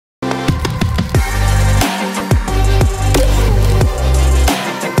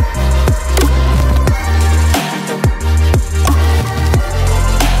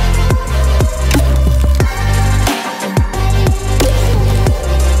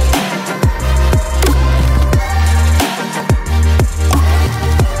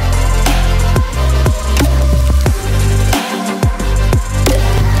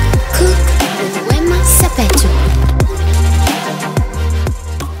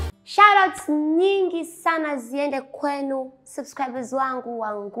Shoutouts nyingi sana ziende kwenu subscribers wangu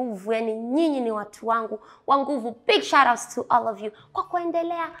wa nguvu, yani nyinyi ni watu wangu wa nguvu. Big shoutouts to all of you kwa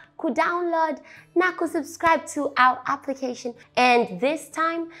kuendelea kudownload na kusubscribe to our application. And this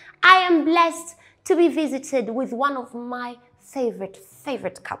time I am blessed to be visited with one of my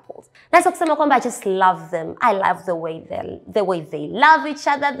favorite couples. Naweza kusema kwamba I just love them. I love the way they love each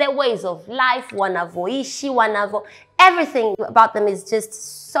other, their ways of life, wanavoishi, everything about them is just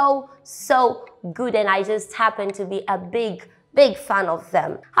so good, and I just happen to be a big fan of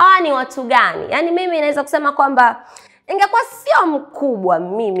them. Hawa ni watu gani? Yani mimi naweza kusema kwamba ingekuwa sio mkubwa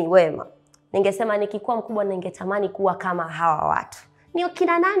mimi Wema, ningesema nikikuwa mkubwa ningetamani kuwa kama hawa watu. Ni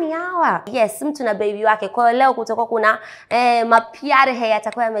kina nani hawa? Yes, mtu na baby wake. Kwa leo kutakuwa kuna mapiare haya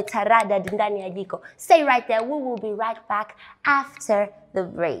yatakuwa yametarada ndani ya jiko. Stay right there. We will be right back after the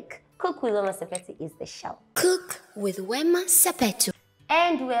break. Cook with Wema Sepetu is the show. Cook with Wema Sepetu.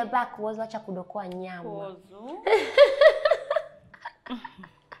 And we're back. Whozu acha kudokoa nyama. Whozu.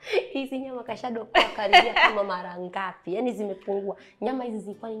 Hizi nyama kashadokoa karibia kama mara ngapi? Yani zimepungua. Nyama hizi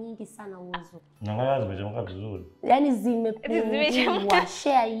zilikuwa nyingi sana Whozu. Nangalia zimechemka vizuri. Yani zimepungua.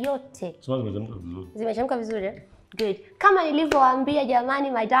 Share yote. Sema zimechemka vizuri. Zimechemka vizuri? Good. Kama nilivyowaambia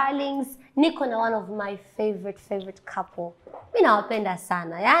jamani, my darlings, niko na one of my favorite couple. Mimi nawapenda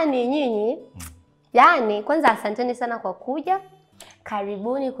sana. Yani nyinyi, yani kwanza asanteni sana kwa kuja.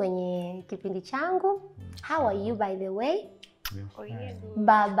 Karibuni kwenye kipindi changu. How are you by the way?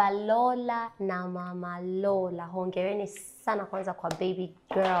 Baba Lola na Mama Lola, hongereni sana kwanza kwa baby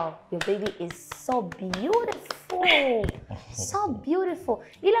girl. Your baby is so beautiful. So beautiful.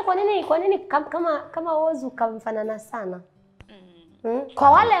 Ila kwa nini kama Whozu kamfanana sana?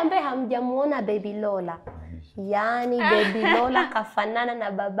 Kwa wale ambao hamjamuona baby Lola, yani baby Lola kafanana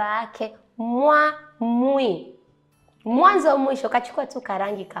na baba yake mwanzo mwisho, kachukua tu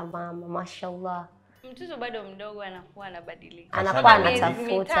karangi kama mama. Mashallah. Mtoto bado mdogo anakuwa anabadilika. Anakuwa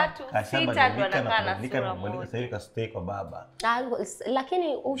anatafuta. 6 anakaa na sura moja. Sasa hivi ka stay kwa baba.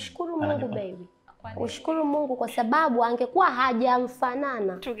 Lakini ushukuru Mungu baby. Ushukuru Mungu kwa sababu angekuwa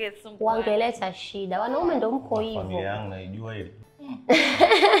hajamfanana wangeleta shida. Wanaume ndio mko hivyo. Familia yangu naijua ile.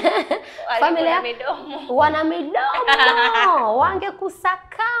 Familia wana midomo.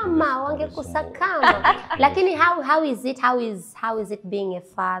 Wangekusakama. Lakini how is it being a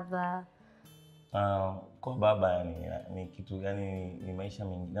father? Kwa baba yani ni kitu yani ni maisha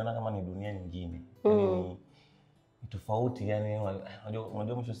mengine. Naona kama ni dunia nyingine. Ni tofauti yani,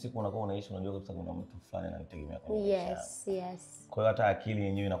 unajua mwisho siku unakuwa unaishi, unajua kabisa kuna mtu fulani anategemea kwa maisha. Yes. Kwa hiyo hata akili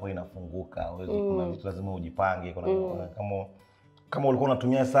yenyewe inakuwa inafunguka. Kuna vitu lazima ujipange, kuna kama ulikuwa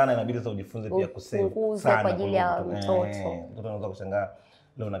unatumia sana inabidi sasa ujifunze pia kusave sana kwa ajili ya mtoto. Mtoto anaweza kushangaa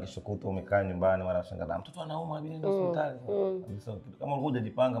leo na kesho kutwa umekaa nyumbani mara unashangaa mtoto anauma inabidi ndio hospitali. Kama ulikuwa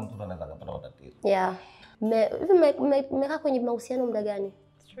hujajipanga mtoto anaweza kupata matatizo. Yeah. Mmekaa kwenye mahusiano muda gani?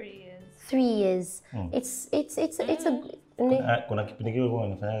 3 years. 3 years. It's a kuna kipindi kile ulikuwa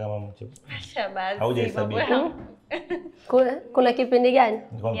unafanya kama mchezo. Shabazi. Haujahesabia. Kuna kipindi gani?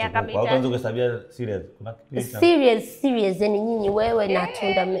 Au kwanza ukahesabia serious. Kuna kipindi serious yani nyinyi wewe na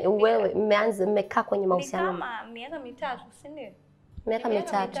Tunda wewe mmekaa kwenye mahusiano kama miaka 3, si ndio? Miaka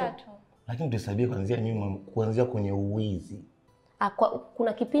 3. Lakini utahesabia kuanzia nyuma, kuanzia kwenye uwizi.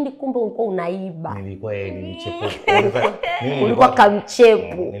 Kuna kipindi kumbe ulikuwa unaiba. Nilikuwa mchepo. Ulikuwa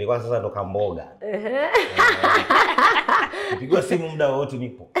kamchepu. Nilikuwa sasa ndo kamboga. Nipigwa simu muda wote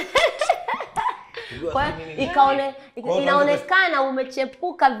nipo. Inaonekana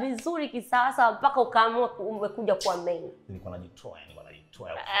umechepuka vizuri kisawasawa mpaka ukaamua umekuja kuwa main. Nilikuwa najitoa.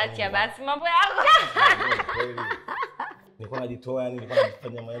 Acha basi mambo yako. Nilikuwa najitoa, nilikuwa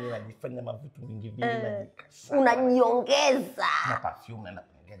najifanya mavitu vingi vingi. Unajiongeza. Na perfume na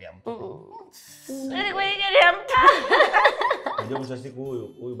kuangalia mtu. Kuangalia mtu. Unajua mwisho siku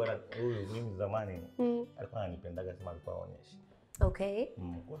huyu bwana mimi zamani alikuwa ananipendaga sema alikuwa aonyesha. Okay.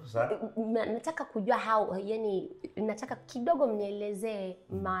 Sasa nataka kujua nataka kidogo mnielezee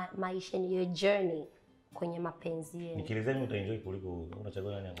maisha ni your journey kwenye mapenzi yenu. Nikielezeni utaenjoy kuliko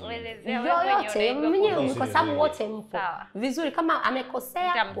unachagua nani hapo. Yote mwenyewe kwa sababu wote mpo. Vizuri kama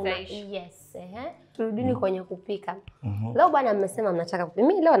amekosea yes, turudini kwenye kupika. Leo bwana mmesema mnataka kupika.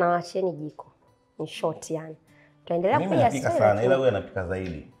 Mimi leo nawaacheni jiko. In short yani. Tuendelea kupiga sana ila wewe anapika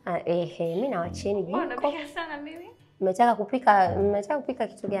zaidi. Mimi nawaacheni jiko. Unapika sana mimi? Mmetaka kupika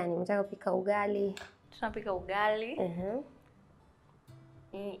kitu gani? Mmetaka kupika ugali? Tunapika ugali.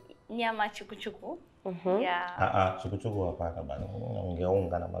 Nyama chukuchuku. Chukuchuku hapana bana.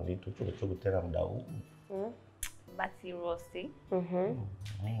 Ungeunga na mavitu chukuchuku tena muda huu. Basi rosti.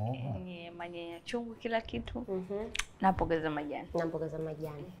 Manyanya chungu kila kitu. Na mboga za majani.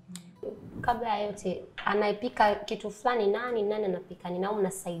 Kabla ya yote, anayepika kitu fulani nani anapika? Ni nao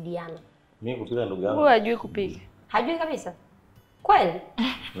mnasaidiana. Mimi kupika ndugu yangu. Wewe hajui kupika? Hajui kabisa. Kweli?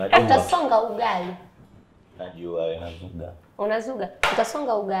 Najua. Utasonga ugali. Najua nazuga. Unazuga?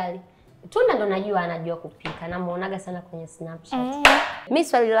 Utasonga ugali. Tunda ndo najua anajua kupika. Namuonaga sana kwenye Snapchat. Mimi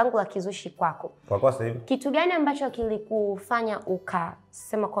swali langu la kizushi kwako. Kwa sasa hivi. Kitu gani ambacho kilikufanya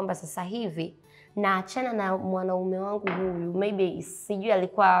ukasema kwamba sasa hivi na achana na mwanaume wangu huyu, maybe sijui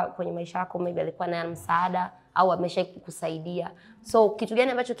alikuwa kwenye maisha yako, maybe alikuwa na msaada au ameshakusaidia. So kitu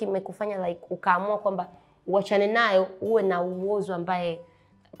gani ambacho kimekufanya like ukaamua kwamba uachane nayo, uwe na uozo ambaye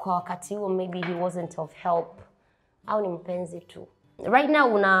kwa wakati huo maybe he wasn't of help au ni mpenzi tu? Right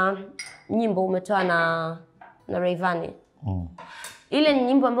now una nyimbo umetoa na Rayvanny. Ile ni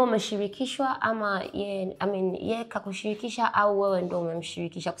nyimbo ambayo umeshirikishwa ama ye kakushirikisha au wewe ndio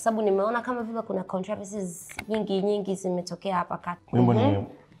umemshirikisha? Kwa sababu nimeona kama vile kuna controversies nyingi zimetokea hapa kati. Nyimbo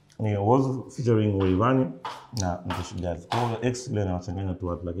ni Whozu featuring Rayvanny na Mtoshigazi. Kwa hiyo X ile anachanganya tu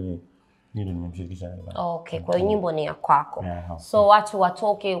watu, lakini ndio nimemshirikisha Rayvanny. Okay, kwa hiyo nyimbo ni ya kwako. Yeah, so watu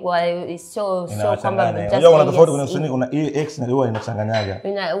watoke sio kwamba unajua kuna tofauti kuna usuni kuna X na huwa inachanganyaga.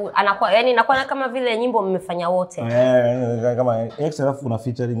 Anakuwa yani inakuwa kama vile nyimbo mmefanya wote. Kama X alafu una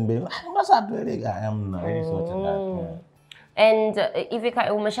featuring baby. Unasa tueleka hamna hizo changanya. And hivi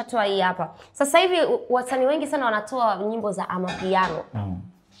umeshatoa hii hapa. Sasa hivi wasanii wengi sana wanatoa nyimbo za amapiano.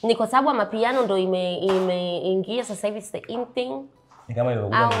 Ni kwa sababu amapiano ndo imeingia sasa hivi it's the in thing. Ni kama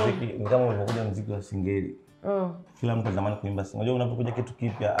ilivyokuja muziki, ni kama ilivyokuja muziki wa Singeli. Kila mtu zamani kuimba Singeli. Unajua unapokuja kitu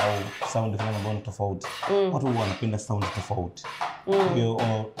kipya au sound fulani ambayo ni tofauti. Watu huwa wanapenda sound tofauti. Kwa hiyo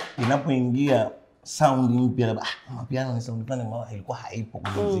inapoingia sound mpya, amapiano ni sound fulani ambayo ilikuwa haipo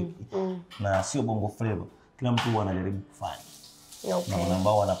kwenye muziki. Na sio bongo flava. Kila mtu huwa anajaribu kufanya. Okay. Na kuna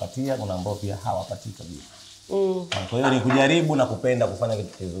ambao wanapatia, kuna ambao pia hawapatii kabisa. Kwa hiyo ni kujaribu na kupenda kufanya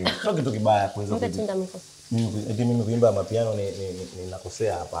kitu kizuri. Sio kitu kibaya kuweza Tunda miko. Mimi kuimba amapiano ni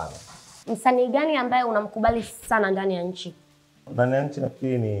nakosea hapana. Msanii gani ambaye unamkubali sana ndani ya nchi? Ndani ya nchi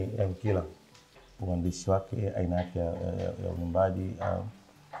nafikiri ni Kila. Uandishi wake, aina yake ya uimbaji,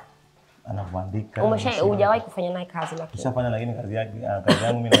 anavyoandika. Hujawahi kufanya naye kazi lakini? Nishafanya lakini kazi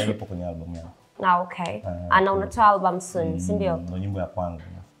yangu mimi na ipo kwenye album yangu. Okay. Unatoa album soon, si ndio? Ndio nyimbo ya kwanza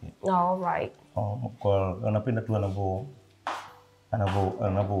nafikiri. All right. Kwa napenda tu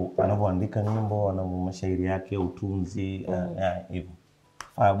anavyoandika nyimbo, mashairi yake, utunzi, hivyo.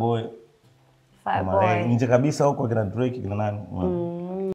 Fireboy. Fireboy. Nje kabisa huko kina Drake kina nani?